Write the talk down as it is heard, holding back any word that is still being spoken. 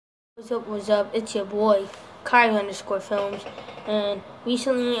What's up, it's your boy, Kyrie_Films, and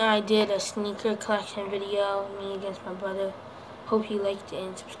recently I did a sneaker collection video, me against my brother. Hope you liked it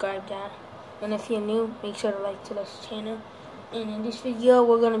and subscribed that. And if you're new, make sure to like to this channel. And in this video,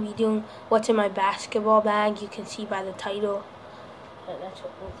 we're going to be doing what's in my basketball bag. You can see by the title. That's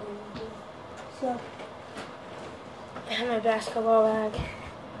what we're going to do. So, I have my basketball bag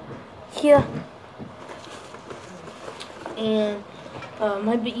here. And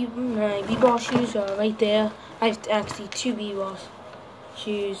my b-ball shoes are right there. I have actually two b-ball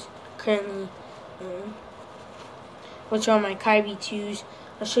shoes currently, which are my Kyrie 2s.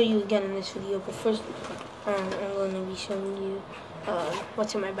 I'll show you again in this video, but first I'm going to be showing you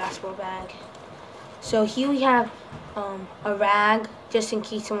what's in my basketball bag. So here we have a rag, just in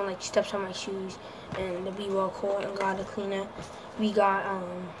case someone steps on my shoes, and the b-ball court and got a cleaner. We got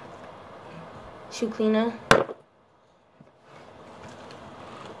shoe cleaner.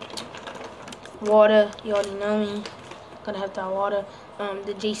 Water, you already know me. Gotta have that water.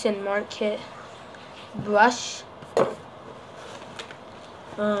 The Jason Mark kit. Brush.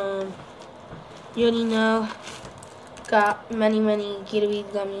 You already know. Got many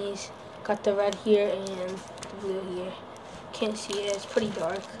Gatorade gummies. Got the red here and the blue here. Can't see it, it's pretty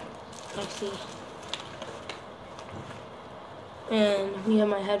dark, actually. And we have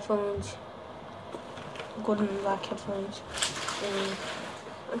my headphones. Golden and black headphones. And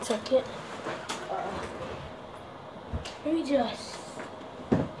 1 second. Let me just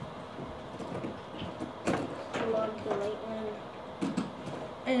plug the light in,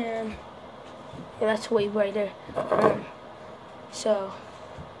 and yeah, that's way brighter. So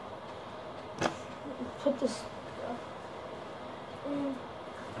put this stuff in,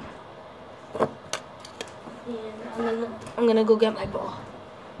 and I'm gonna go get my ball.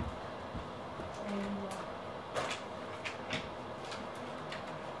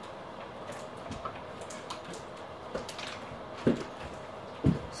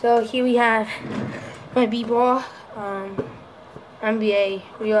 So here we have my b-ball, NBA,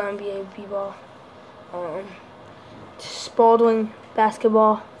 real NBA b-ball, Spalding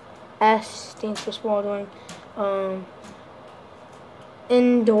basketball, S stands for Spalding,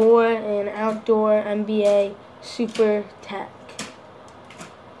 indoor and outdoor NBA Super Tech,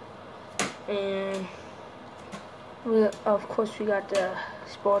 and of course we got the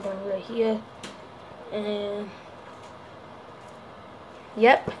Spalding right here, and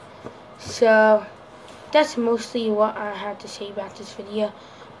yep, so that's mostly what I had to say about this video.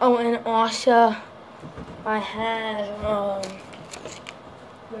 Oh, and also I have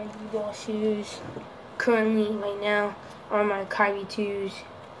my b-ball shoes currently right now are my Kyrie 2s.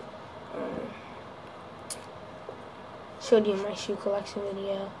 Showed you my shoe collection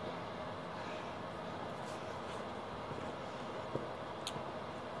video.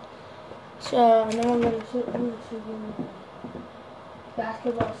 So now I'm gonna show you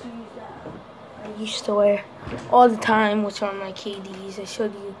basketball shoes that I used to wear all the time, which are my KDs. I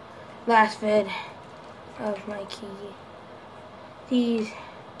showed you last vid of my KD. These.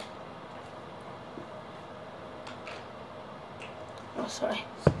 Oh, sorry.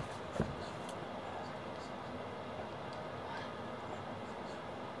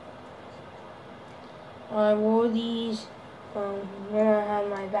 I wore these when I had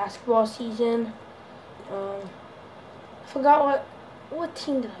my basketball season. I forgot what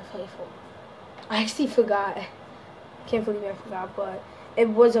team did I play for? I actually forgot. I can't believe I forgot, but it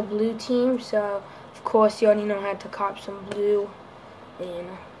was a blue team, so of course you already know how to cop some blue, and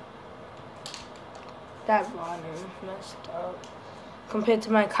that bottom messed up. Compared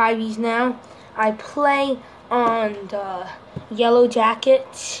to my Kyries now, I play on the Yellow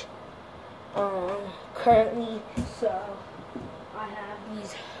Jackets currently, so I have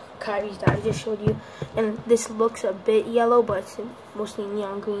these Kyries that I just showed you, and this looks a bit yellow, but it's mostly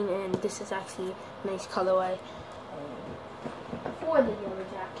neon green, and this is actually a nice colorway for the Yellow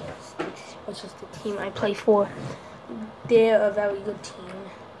Jackets, which is the team I play for. They're a very good team.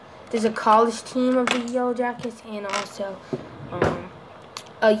 There's a college team of the Yellow Jackets and also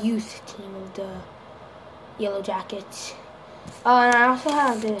a youth team of the Yellow Jackets. And I also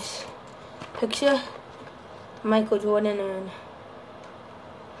have this picture, Michael Jordan, and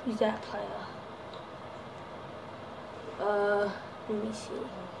who's that player? Let me see.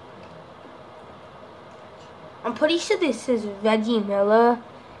 I'm pretty sure this is Reggie Miller.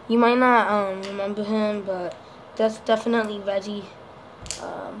 You might not remember him, but that's definitely Reggie.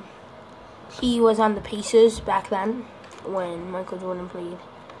 He was on the Pacers back then when Michael Jordan played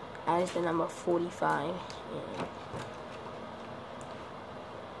as the number 45. Yeah.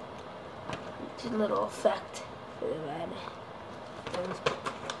 Just a little effect for the red.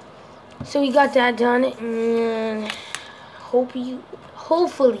 So we got that done, and hopefully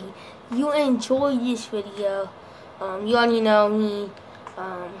you enjoy this video. You already know me.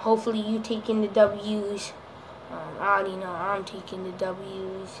 Hopefully you taking the W's. I already know I'm taking the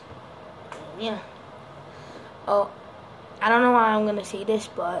W's. Yeah. Oh, I don't know why I'm gonna say this,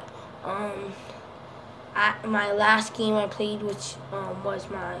 but my last game I played, which was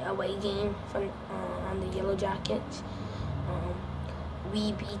my away game from on the Yellow Jackets.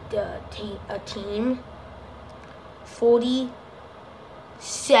 We beat a team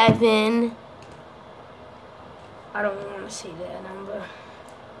 47. I don't even want to say that number.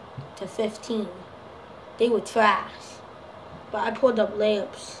 To 15. They were trash, but I pulled up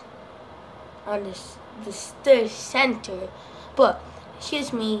layups on this center. But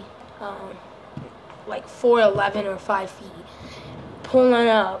excuse me, like 4'11" or 5 feet, pulling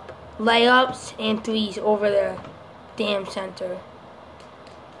up layups and threes over the damn center.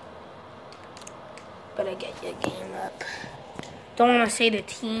 Better get your game up. Don't want to say the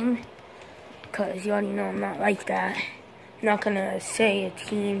team, because you already know I'm not like that. I'm not going to say a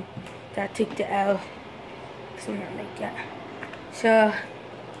team that took the L, because I'm not like that. So,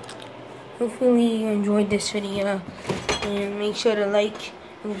 hopefully you enjoyed this video, and make sure to like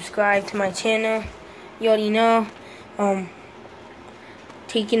and subscribe to my channel. You already know,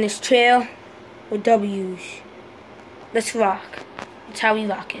 taking this trail with W's. Let's rock. That's how we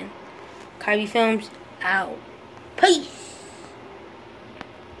rockin'. Kyrie Films out. Peace.